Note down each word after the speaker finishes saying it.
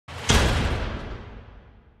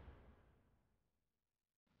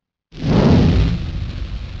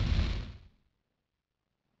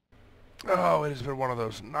Oh, it has been one of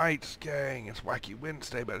those nights, gang. It's Wacky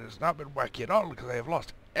Wednesday, but it has not been wacky at all because I have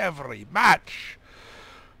lost every match.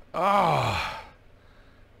 Ah.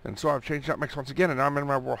 And so I've changed out mix once again, and now I'm in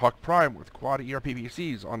my Warhawk Prime with quad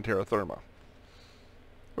ERPVCs on Terra Therma.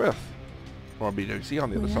 With one BWC on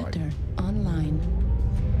the other side. Online.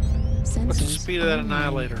 Sensors What's the speed of that online.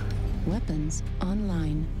 Annihilator? Weapons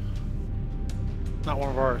online. Not one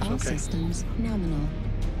of ours, All okay. systems nominal.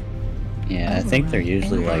 Yeah, I think they're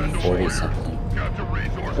usually like 40 something. I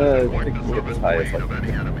think you get as high as like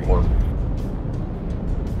 54.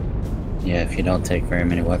 Yeah, if you don't take very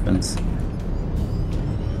many weapons.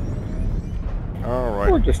 Alright.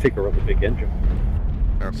 Or just take a really big engine.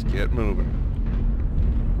 Let's get moving.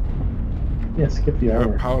 Yeah, skip the I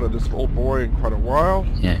haven't armor. piloted this old boy in quite a while.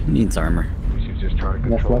 Yeah, he needs armor. We should just try to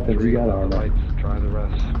Enough control weapons, 3 you got of the armor. lights, try the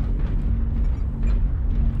rest.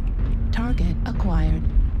 Target acquired.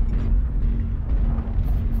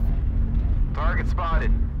 Target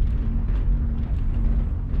spotted.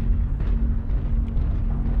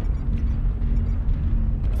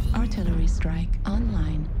 Artillery strike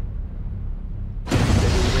online.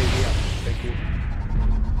 Thank you.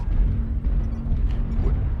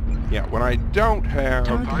 Yeah, when I don't have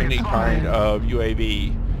Target any kind of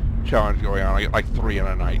UAV challenge going on, I get like 3 in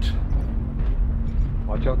a night.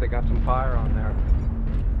 Watch out, they got some fire on there.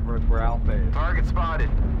 We're Alpha. Target spotted.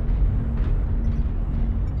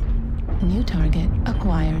 New target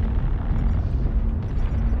acquired.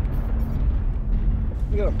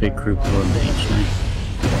 Big group load to each night.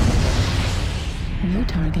 New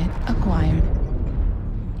target acquired.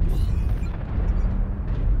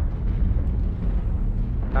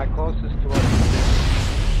 Guy closest to us.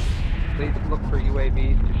 Please look for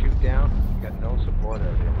UAVs to shoot down. We got no support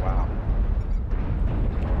out here. Wow.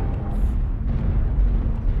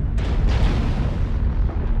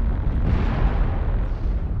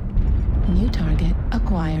 New target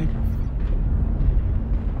acquired.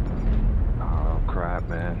 Oh crap,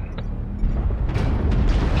 man.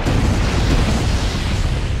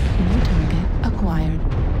 New target acquired.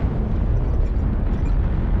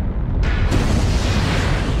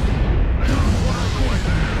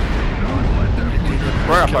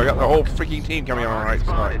 Crap, I got the whole freaking team coming on right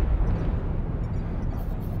side.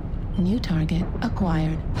 New target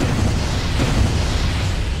acquired.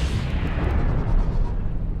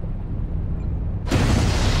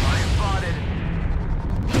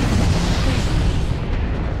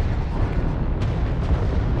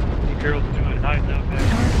 Girls doing hides out there.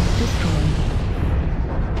 Target destroyed.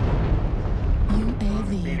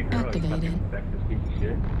 UAV activated.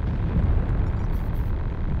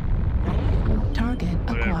 Target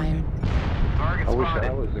acquired. I wish I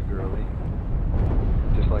was a girly.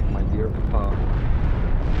 Just like my dear papa.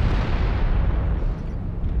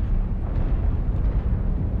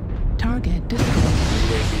 Target destroyed.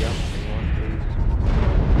 UAV up, anyone, please.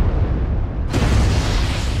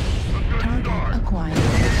 Target acquired.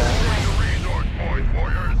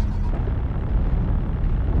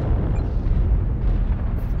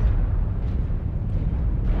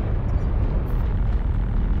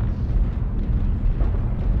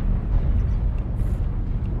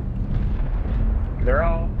 They're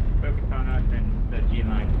all focused on us and the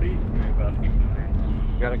G-line. Please move up.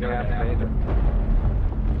 You gotta go after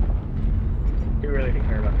Too early to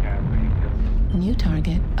care about cabs. New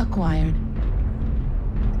target acquired.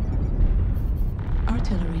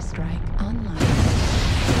 Artillery strike online.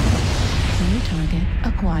 New target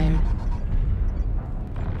acquired.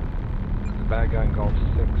 The bad guy in Gulf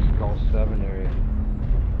 6, Gulf 7 area.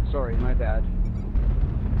 Sorry, my bad.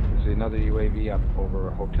 There's another UAV up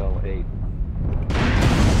over Hotel 8.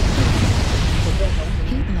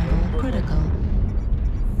 Heat level critical.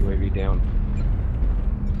 UAV down.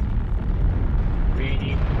 We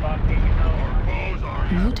need fucking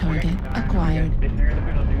help. New target acquired. Sitting there in the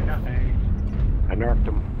middle doing nothing. I nerfed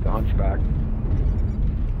him, the hunchback.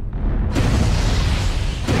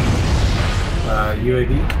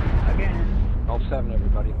 UAV? Again. Gulf 7,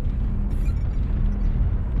 everybody.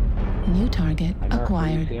 New target I nerfed the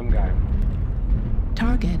acquired. same guy.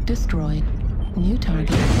 Target destroyed. New target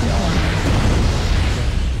acquired.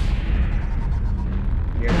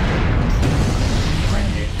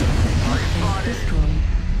 Target destroyed.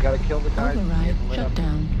 You gotta kill the guys. Override Lit up. shut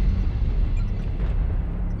down.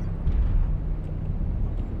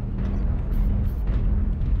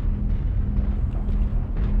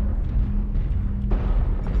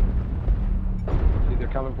 See, they're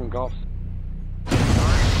coming from Gulf.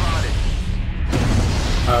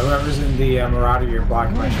 Whoever's in the Marauder, you're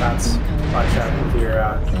blocking my shots. Watch out if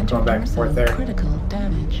you're going back and forth there. Critical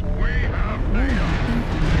damage.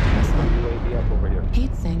 UAV up over here.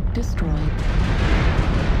 Heat sink destroyed.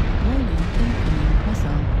 Warning, incoming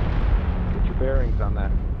missile. Get your bearings on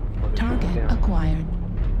that. Target acquired.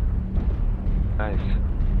 Nice.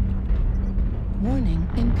 Warning,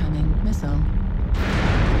 incoming missile.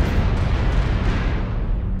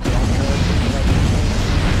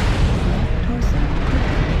 Left torso,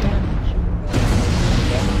 critical damage.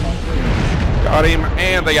 Got him,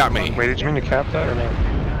 and they got me. Wait, did you mean to cap that or no?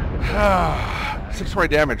 6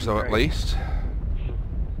 damage though, at least.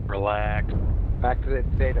 Relax. Back to the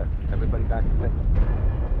data. Everybody back to the data.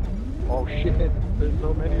 Oh shit, there's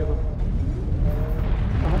so many of them.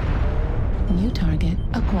 New target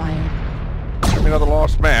acquired. Another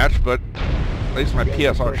lost match, but at least my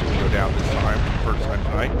PSR should go down this time. First time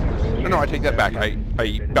tonight. No, I take that back. I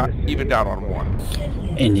got evened out on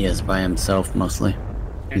 1. India's by himself mostly.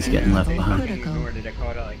 He's getting left behind. Critical. Ignored it. I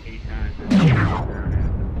called it like 8 times.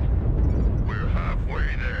 We're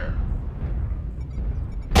halfway there.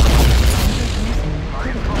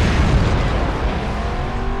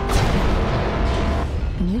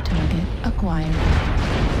 New target acquired.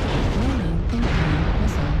 Warning, incoming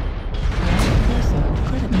missile. Left torso,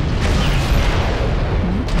 critical.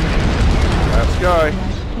 New target. Last guy.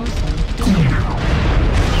 Left torso, destroyed.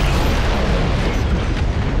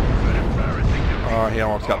 Oh, he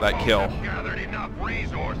almost got that kill.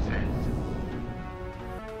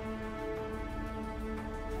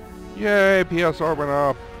 Yay, PSR went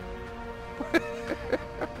up.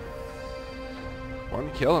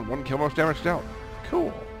 1 kill and 1 kill most damaged out.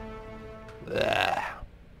 Cool. Ugh.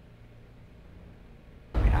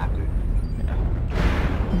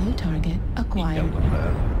 New target acquired.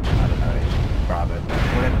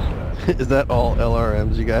 Is that all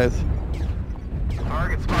LRMs, you guys?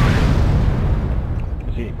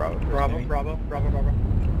 Bravo.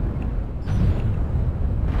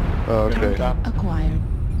 Oh, okay. Target acquired.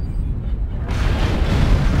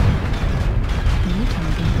 New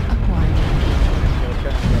target acquired.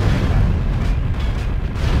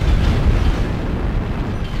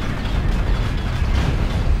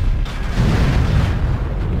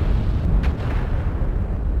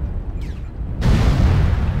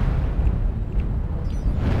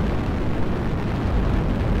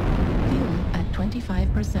 Fuel at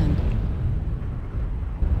 25%.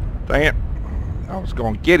 Dang it. I was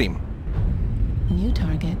going to get him. New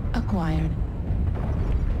target acquired.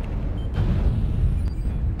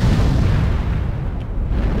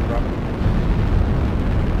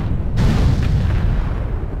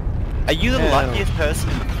 Are you the luckiest person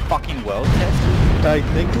in the fucking world, Test? I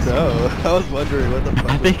think so. I was wondering what the fuck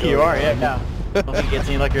I was think you going are, on. yeah. I don't think it gets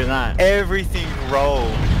any luckier than that. Everything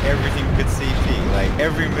rolled, everything but CT. Like,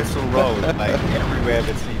 every missile rolled, like, everywhere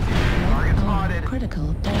but CT. Oh,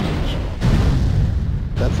 critical damage.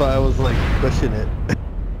 That's why I was like pushing it.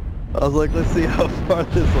 I was like, let's see how far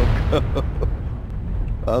this will go.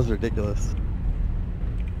 That was ridiculous.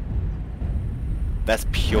 That's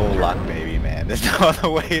pure luck, baby, man. There's no other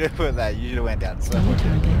way to put that. You should have went down so New much.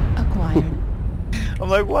 target acquired. I'm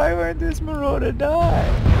like, why weren't this Marauder die?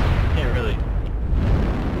 Yeah, really.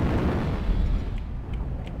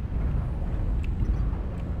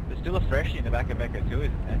 There's still a freshie in the back of Echo too,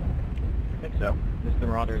 isn't there? I think so. There's the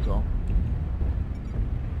Marauder as well.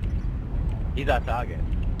 He's our target.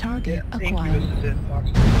 Target acquired. Yeah,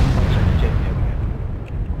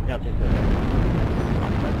 I'll take that.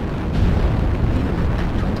 At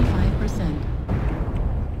 25%.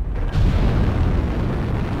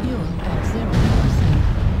 Fuel at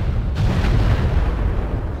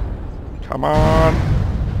 0%. Come on.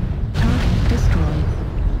 Target destroyed.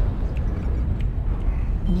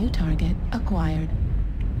 New target acquired.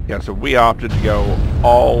 Yeah, so we opted to go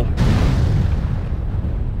all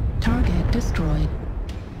Target destroyed.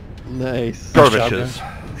 Nice. Dervishes.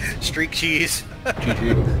 Streak cheese.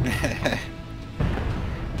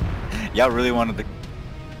 Y'all really wanted the...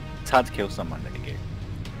 It's hard to kill someone in the game.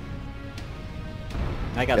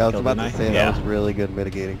 I got Yeah, I was killed, about to didn't I? say that Yeah. was really good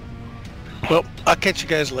mitigating. Well, I'll catch you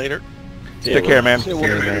guys later. Take care, man. See you,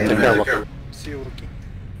 Wookie.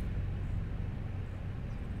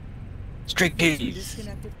 Streak cheese.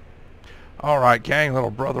 All right, gang,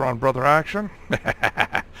 little brother on brother action.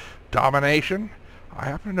 Domination. I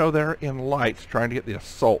happen to know they're in lights trying to get the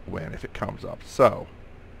assault win if it comes up. So,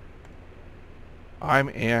 I'm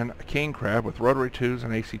in a King Crab with rotary 2s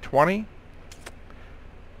and AC-20.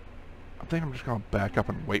 I think I'm just going to back up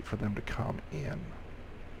and wait for them to come in.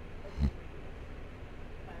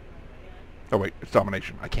 Oh wait, it's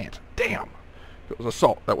domination. I can't. Damn! If it was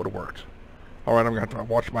assault, that would have worked. Alright, I'm going to have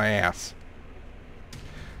to watch my ass.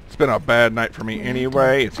 It's been a bad night for me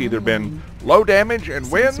anyway. It's either been low damage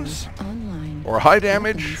and wins, Sensors online. or high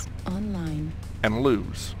damage Weapons online. and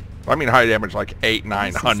lose. I mean high damage like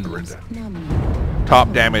 800-900. Systems nominal.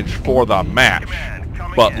 Top damage for the match,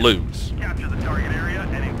 but lose. Capture the target area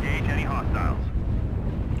and engage any hostiles.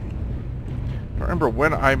 I remember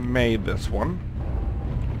when I made this one.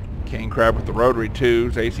 King Crab with the rotary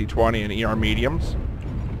 2s, AC-20, and ER mediums.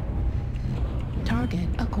 Target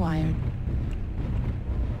acquired.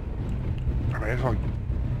 I may as well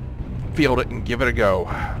field it and give it a go.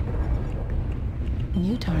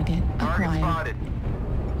 New target Target acquired. spotted.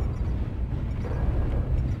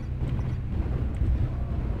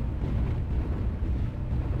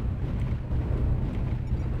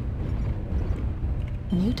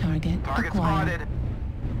 New target Target acquired. spotted.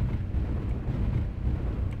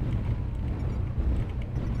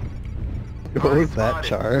 What was that,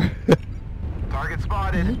 Char? Target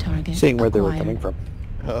spotted. New target Seeing where they were acquired. coming from.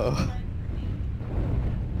 Oh.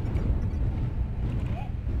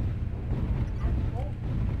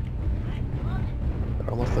 It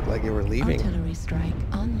almost looked like you were leaving. Artillery strike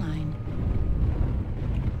online.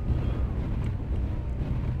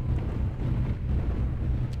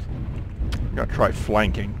 Gotta try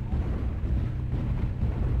flanking.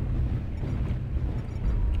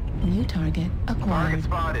 New target Target acquired.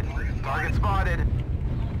 spotted. Target spotted.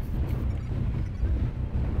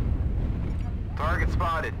 Target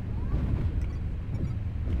spotted.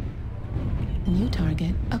 New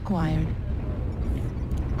target acquired.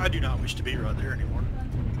 I do not wish to be right there anymore.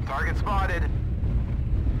 Target spotted.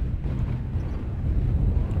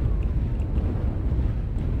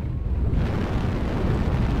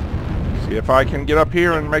 See if I can get up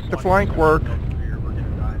here and make the flank work.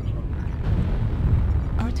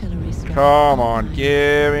 Artillery strike Come on, online.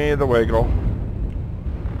 give me the wiggle.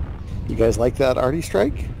 You guys like that arty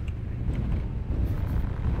strike?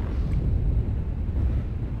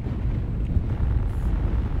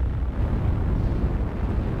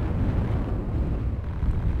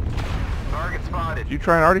 Target spotted. Did you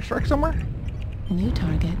try an arty strike somewhere? New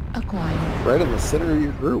target acquired. Right in the center of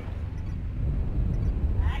your group.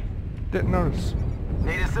 Didn't notice.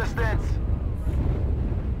 Need assistance.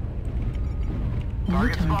 New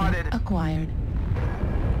Target target spotted. acquired.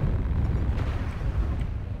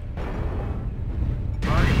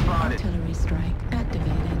 Target spotted. Artillery strike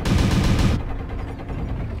activated.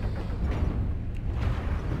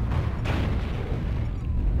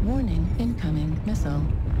 Warning, incoming missile.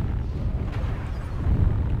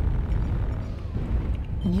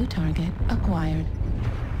 New target acquired.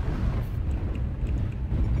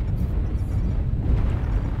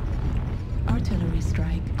 Artillery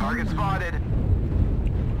strike Target online. spotted.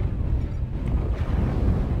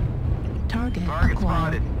 Target Target acquired.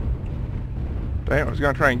 spotted. Damn, I was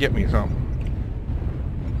gonna try and get me some.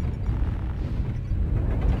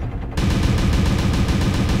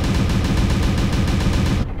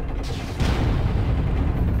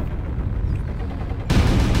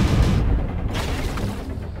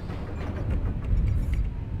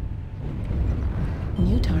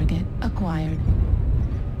 New target acquired.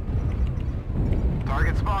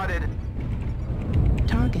 Target spotted.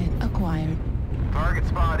 Target acquired. Target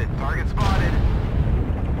spotted. Target spotted.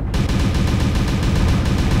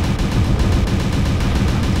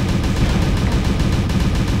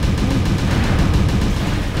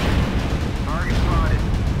 Target spotted.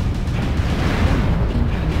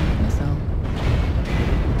 Incoming missile.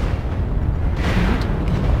 New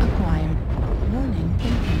target acquired. Warning,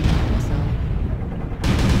 incoming missile.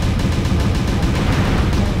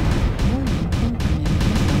 Warning, incoming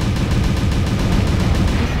missile.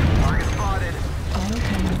 Target spotted.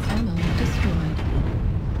 Auto-cannon ammo destroyed.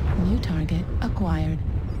 New target acquired.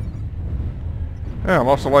 Yeah, I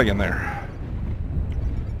lost a leg in there.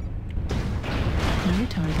 New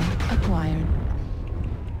target acquired.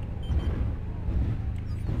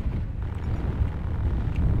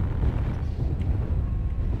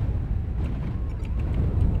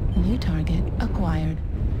 New target acquired.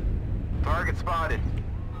 Target spotted.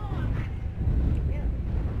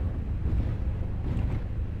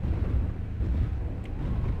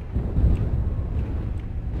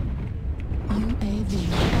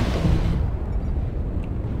 UAV activated.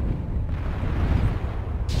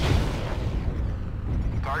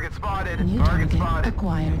 Target spotted. New Target target spotted.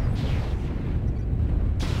 acquired.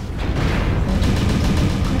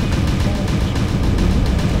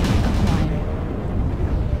 Acquired.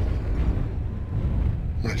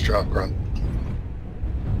 Nice job, Grunt.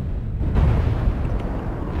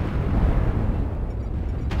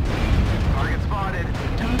 Target spotted.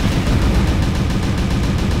 Target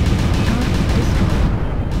destroyed.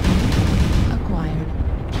 Acquired.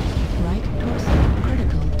 Right torso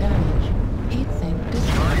critical damage. Heat sink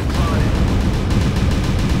destroyed. Target spotted.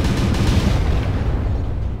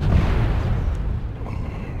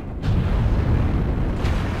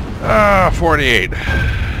 48.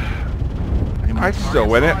 I might still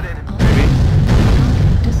win it. Maybe.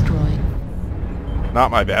 Destroyed. Not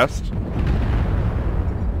my best.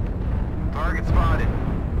 Target spotted.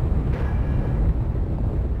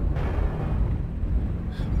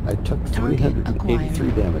 I took Target 383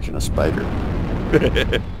 acquired. damage in a spider.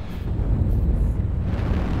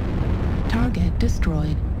 Target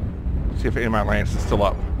destroyed. See if any of my lance is still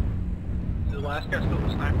up. Is the last guy still the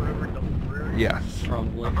sniper over in double career? Yes.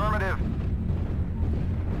 Probably. Affirmative.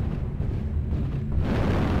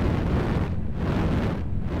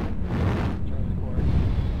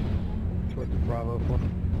 Towards the Bravo point.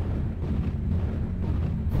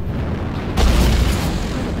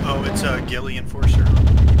 Oh, it's Gilly Enforcer.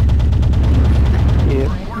 Yeah.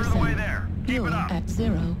 5%. Fuel at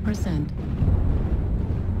 0%.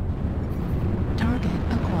 Target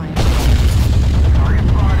acquired. Target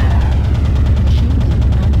spotted. Machine gun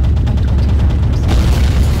ammo at 25%.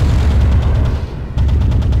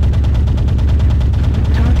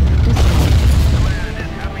 Target destroyed.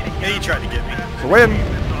 Yeah, he tried to get me. It's a win.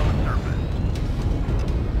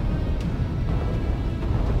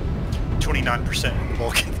 29% in the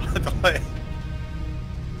Vulcan, by the way.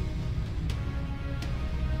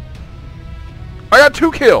 I got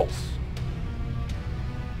 2 kills.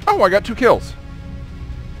 Oh, I got 2 kills.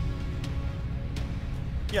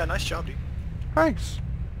 Yeah, nice job, dude. Thanks.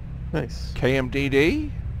 Nice.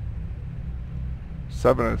 KMDD.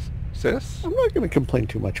 7 assists. I'm not going to complain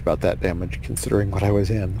too much about that damage, considering what I was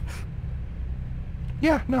in.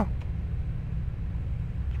 Yeah, no.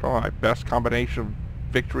 It's probably my best combination of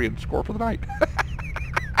victory and score for the night.